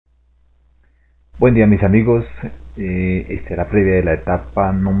Buen día mis amigos, esta es la previa de la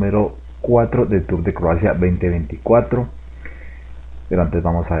etapa número 4 del Tour de Croacia 2024. Pero antes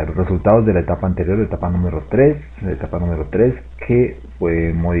vamos a ver los resultados de la etapa anterior, la etapa número 3, que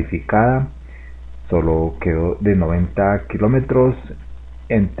fue modificada, solo quedó de 90 kilómetros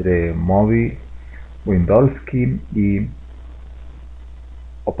entre Movi, Windolski y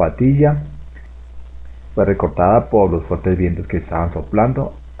Opatilla. Fue recortada por los fuertes vientos que estaban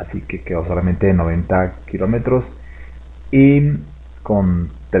soplando, así que quedó solamente de 90 kilómetros y con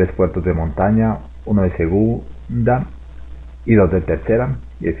 3 puertos de montaña, uno de segunda y 2 de tercera,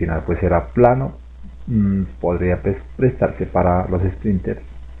 y el final pues era plano. Podría prestarse para los sprinters.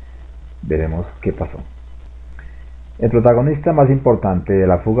 Veremos qué pasó. El protagonista más importante de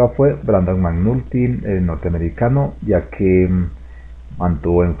la fuga fue Brandon McNulty, el norteamericano, ya que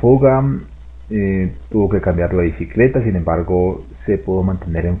mantuvo en fuga. Tuvo que cambiar de bicicleta, sin embargo se pudo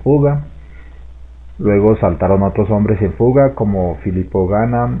mantener en fuga. Luego saltaron otros hombres en fuga como Filippo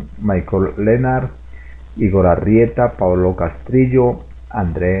Ganna, Michael Lennart, Igor Arrieta, Pablo Castrillo,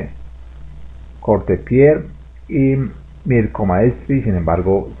 André Cortepierre y Mirko Maestri. Sin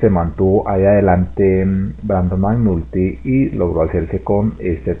embargo se mantuvo ahí adelante Brandon McNulty y logró hacerse con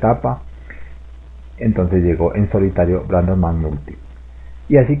esta etapa. Entonces llegó en solitario Brandon McNulty.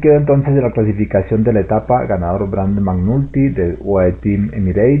 Y así quedó entonces de la clasificación de la etapa: ganador Brandon McNulty del UAE Team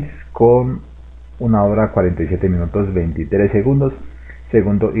Emirates con 1 hora 47 minutos 23 segundos.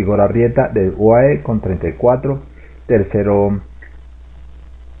 Segundo, Igor Arrieta del UAE con 34. Tercero,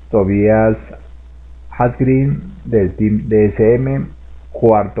 Tobias Hasgren del Team DSM.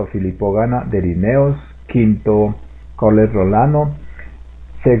 Cuarto, Filippo Ganna de Ineos. Quinto, Coller Rolano.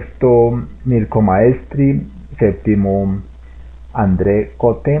 Sexto, Mirko Maestri. Séptimo, André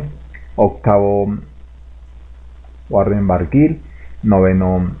Cote. Octavo, Warren Barguil.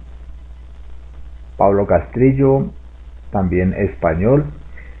 Noveno, Pablo Castrillo, también español.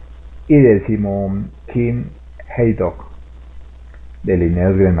 Y décimo, Kim Haydock de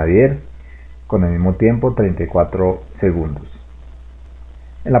Ineos Grenadier con el mismo tiempo, 34 segundos.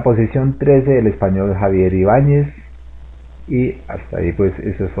 En la posición 13 el español Javier Ibáñez, y hasta ahí pues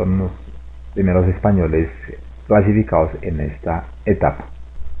esos fueron los primeros españoles clasificados en esta etapa.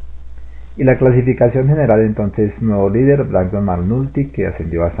 Y la clasificación general entonces: nuevo líder Brandon McNulty, que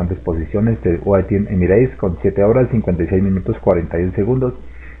ascendió bastantes posiciones, del UAE Team Emirates con 7 horas 56 minutos 41 segundos.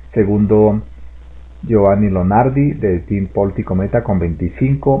 Segundo, Giovanni Lonardi del Team Polti Cometa con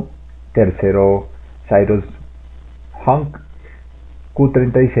 25. Tercero, Cyrus Hunk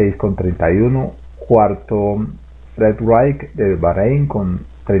Q36 con 31. Cuarto, Fred Wright del Bahrein con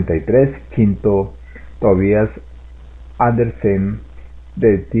 33. Quinto, Tobias Andersen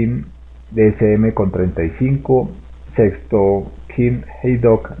del Team DSM con 35. Sexto, Kim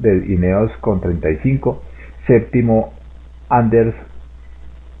Haydock del Ineos con 35. Séptimo, Anders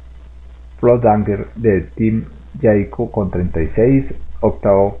Flodanger del Team Jayco con 36.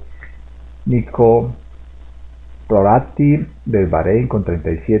 Octavo, Nico Roratti del Bahrein con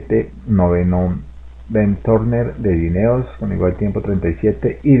 37. Noveno, Ben Turner de Ineos con igual tiempo,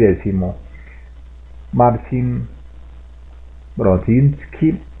 37. Y décimo, Marcin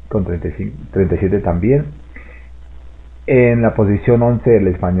Brozinski con 37 también. En la posición 11 el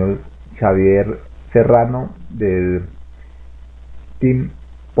español Xavier Serrano del Team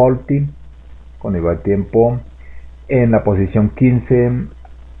Polti con igual tiempo. En la posición 15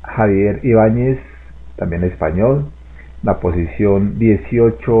 Javier Ibáñez, también español. La posición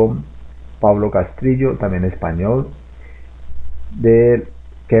 18 Pablo Castrillo, también español, del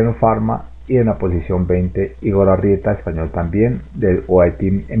Ken Pharma. Y en la posición 20 Igor Arrieta, español también, del UAE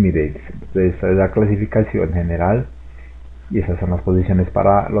Team Emirates. Entonces esta es la clasificación general y esas son las posiciones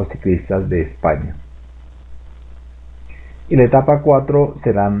para los ciclistas de España. Y la etapa 4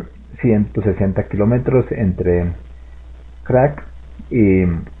 serán 160 kilómetros entre Crac y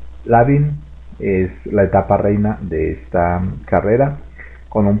Labin. Es la etapa reina de esta carrera,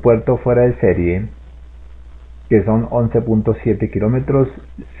 con un puerto fuera de serie que son 11.7 kilómetros,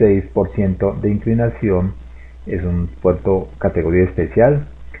 6% de inclinación. Es un puerto categoría especial,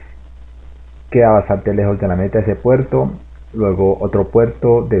 queda bastante lejos de la meta ese puerto. Luego otro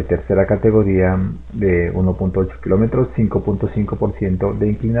puerto de tercera categoría de 1.8 kilómetros, 5.5% de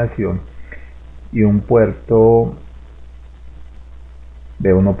inclinación, y un puerto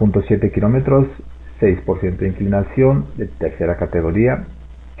de 1.7 kilómetros, 6% de inclinación de tercera categoría,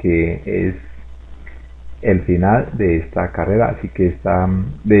 que es el final de esta carrera, así que esta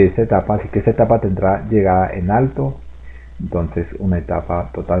etapa tendrá llegada en alto. Entonces una etapa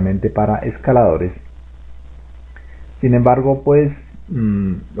totalmente para escaladores. Sin embargo, pues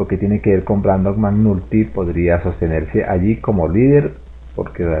lo que tiene que ver con Brandon McNulty podría sostenerse allí como líder,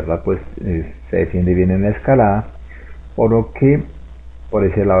 porque la verdad pues se defiende bien en la escalada, por lo que por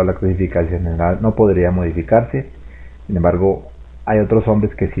ese lado la clasificación general no podría modificarse. Sin embargo, hay otros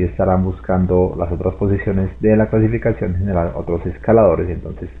hombres que sí estarán buscando las otras posiciones de la clasificación general, otros escaladores,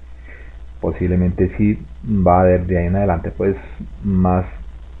 entonces posiblemente sí va a haber de ahí en adelante pues más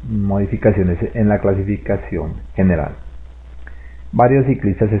modificaciones en la clasificación general. Varios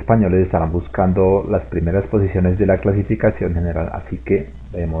ciclistas españoles estarán buscando las primeras posiciones de la clasificación general, así que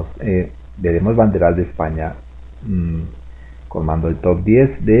veremos banderas de España formando el top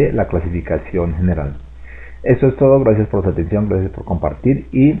 10 de la clasificación general. Eso es todo, gracias por su atención, gracias por compartir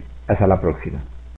y hasta la próxima.